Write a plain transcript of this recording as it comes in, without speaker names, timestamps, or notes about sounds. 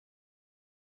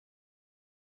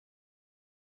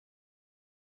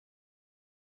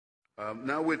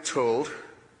Now we're told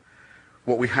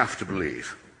what we have to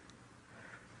believe.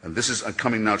 And this is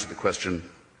coming now to the question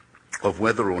of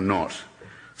whether or not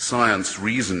science,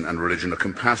 reason, and religion are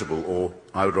compatible, or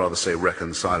I would rather say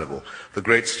reconcilable. The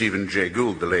great Stephen Jay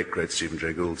Gould, the late great Stephen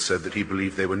Jay Gould, said that he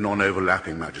believed they were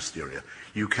non-overlapping magisteria.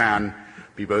 You can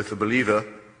be both a believer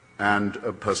and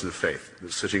a person of faith.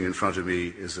 Sitting in front of me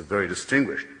is a very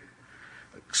distinguished,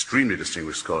 extremely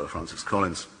distinguished scholar, Francis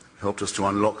Collins, helped us to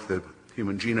unlock the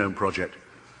Human Genome Project,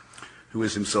 who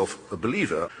is himself a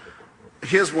believer.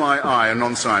 Here's why I, a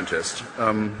non-scientist,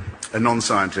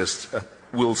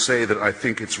 will say that I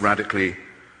think it's radically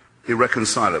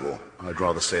irreconcilable, I'd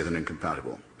rather say, than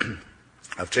incompatible.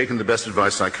 I've taken the best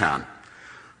advice I can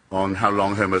on how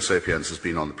long Homo sapiens has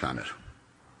been on the planet.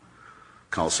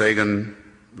 Carl Sagan,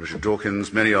 Richard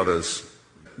Dawkins, many others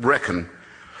reckon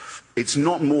it's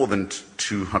not more than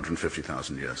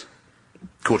 250,000 years,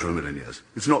 quarter of a million years.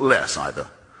 It's not less either.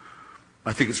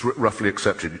 I think it's roughly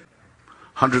accepted.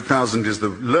 100,000 is the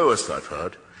lowest I've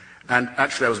heard, and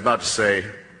actually I was about to say,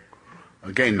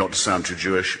 again, not to sound too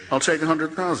Jewish, I'll take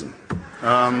 100,000.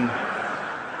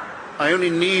 I only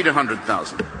need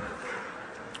 100,000.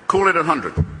 Call it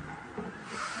 100.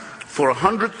 For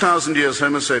 100,000 years,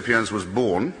 Homo sapiens was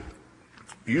born,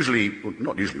 usually, well,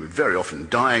 not usually, very often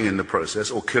dying in the process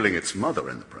or killing its mother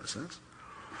in the process.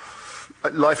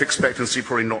 Life expectancy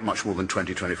probably not much more than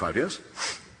 20, 25 years.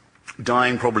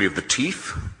 Dying probably of the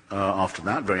teeth after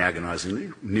that, very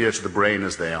agonizingly, near to the brain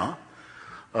as they are,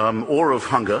 or of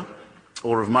hunger,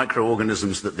 or of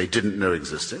microorganisms that they didn't know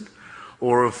existed,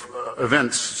 or of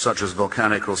events such as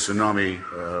volcanic or tsunami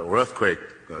or earthquake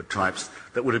types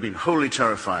that would have been wholly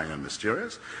terrifying and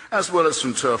mysterious, as well as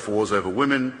some turf wars over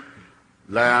women,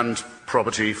 land,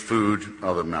 property, food,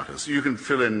 other matters. You can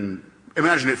fill in,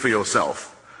 imagine it for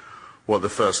yourself, what the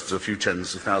first few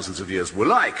tens of thousands of years were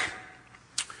like.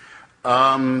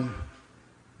 According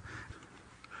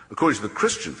to the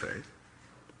Christian faith,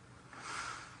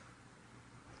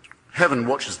 heaven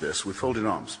watches this with folded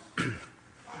arms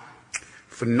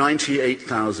for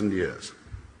 98,000 years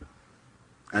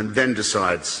and then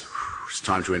decides it's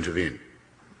time to intervene.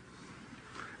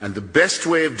 And the best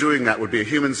way of doing that would be a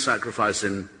human sacrifice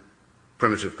in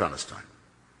primitive Palestine,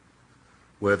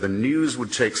 where the news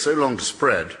would take so long to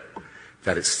spread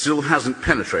that it still hasn't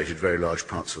penetrated very large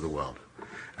parts of the world.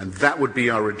 And that would be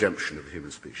our redemption of the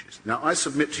human species. Now, I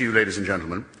submit to you, ladies and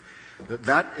gentlemen, that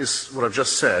that is what I've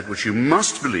just said, which you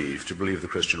must believe to believe the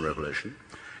Christian revelation,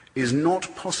 is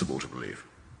not possible to believe,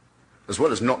 as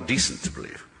well as not decent to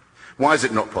believe. Why is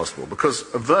it not possible? Because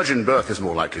a virgin birth is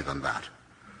more likely than that.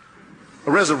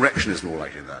 A resurrection is more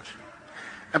likely than that.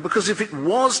 And because if it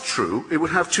was true, it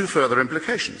would have two further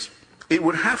implications. It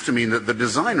would have to mean that the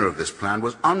designer of this plan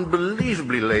was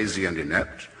unbelievably lazy and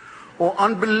inept, or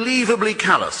unbelievably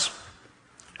callous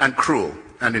and cruel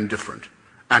and indifferent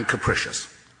and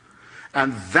capricious.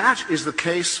 And that is the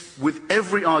case with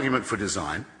every argument for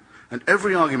design and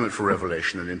every argument for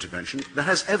revelation and intervention that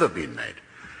has ever been made.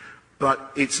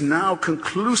 But it's now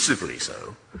conclusively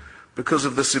so because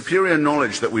of the superior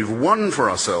knowledge that we've won for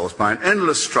ourselves by an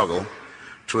endless struggle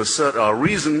to assert our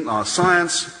reason, our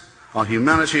science, our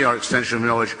humanity, our extension of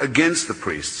knowledge against the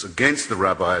priests, against the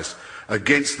rabbis,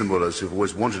 against the mullahs who've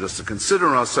always wanted us to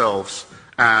consider ourselves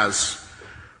as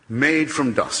made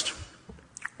from dust,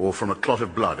 or from a clot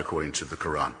of blood, according to the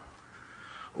Quran,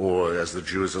 or as the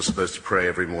Jews are supposed to pray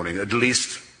every morning, at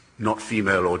least not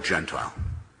female or Gentile.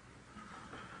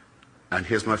 And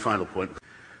here's my final point.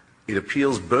 It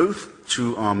appeals both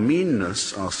to our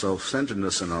meanness, our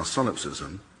self-centeredness, and our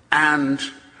solipsism, and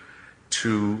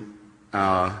to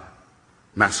our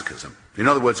masochism. In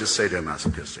other words, it's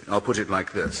sadomasochistic. I'll put it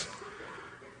like this.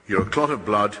 You're a clot of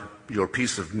blood, you're a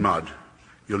piece of mud,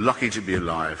 you're lucky to be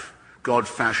alive. God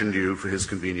fashioned you for his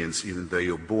convenience, even though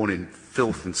you're born in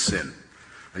filth and sin.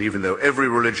 And even though every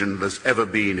religion there's ever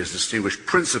been is distinguished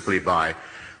principally by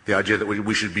the idea that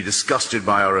we should be disgusted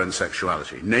by our own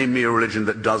sexuality. Name me a religion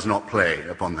that does not play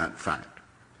upon that fact.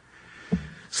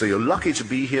 So you're lucky to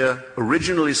be here,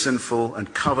 originally sinful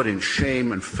and covered in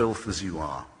shame and filth as you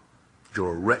are.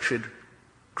 You're a wretched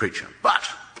creature. But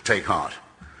take heart.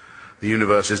 The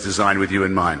universe is designed with you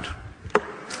in mind.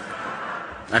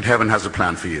 And heaven has a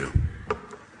plan for you.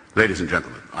 Ladies and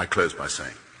gentlemen, I close by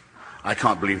saying, I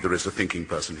can't believe there is a thinking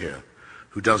person here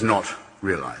who does not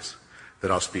realize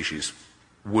that our species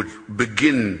would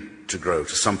begin to grow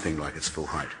to something like its full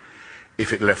height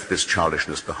if it left this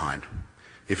childishness behind,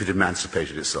 if it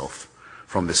emancipated itself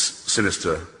from this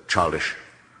sinister, childish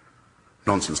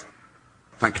nonsense.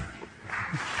 Thank you.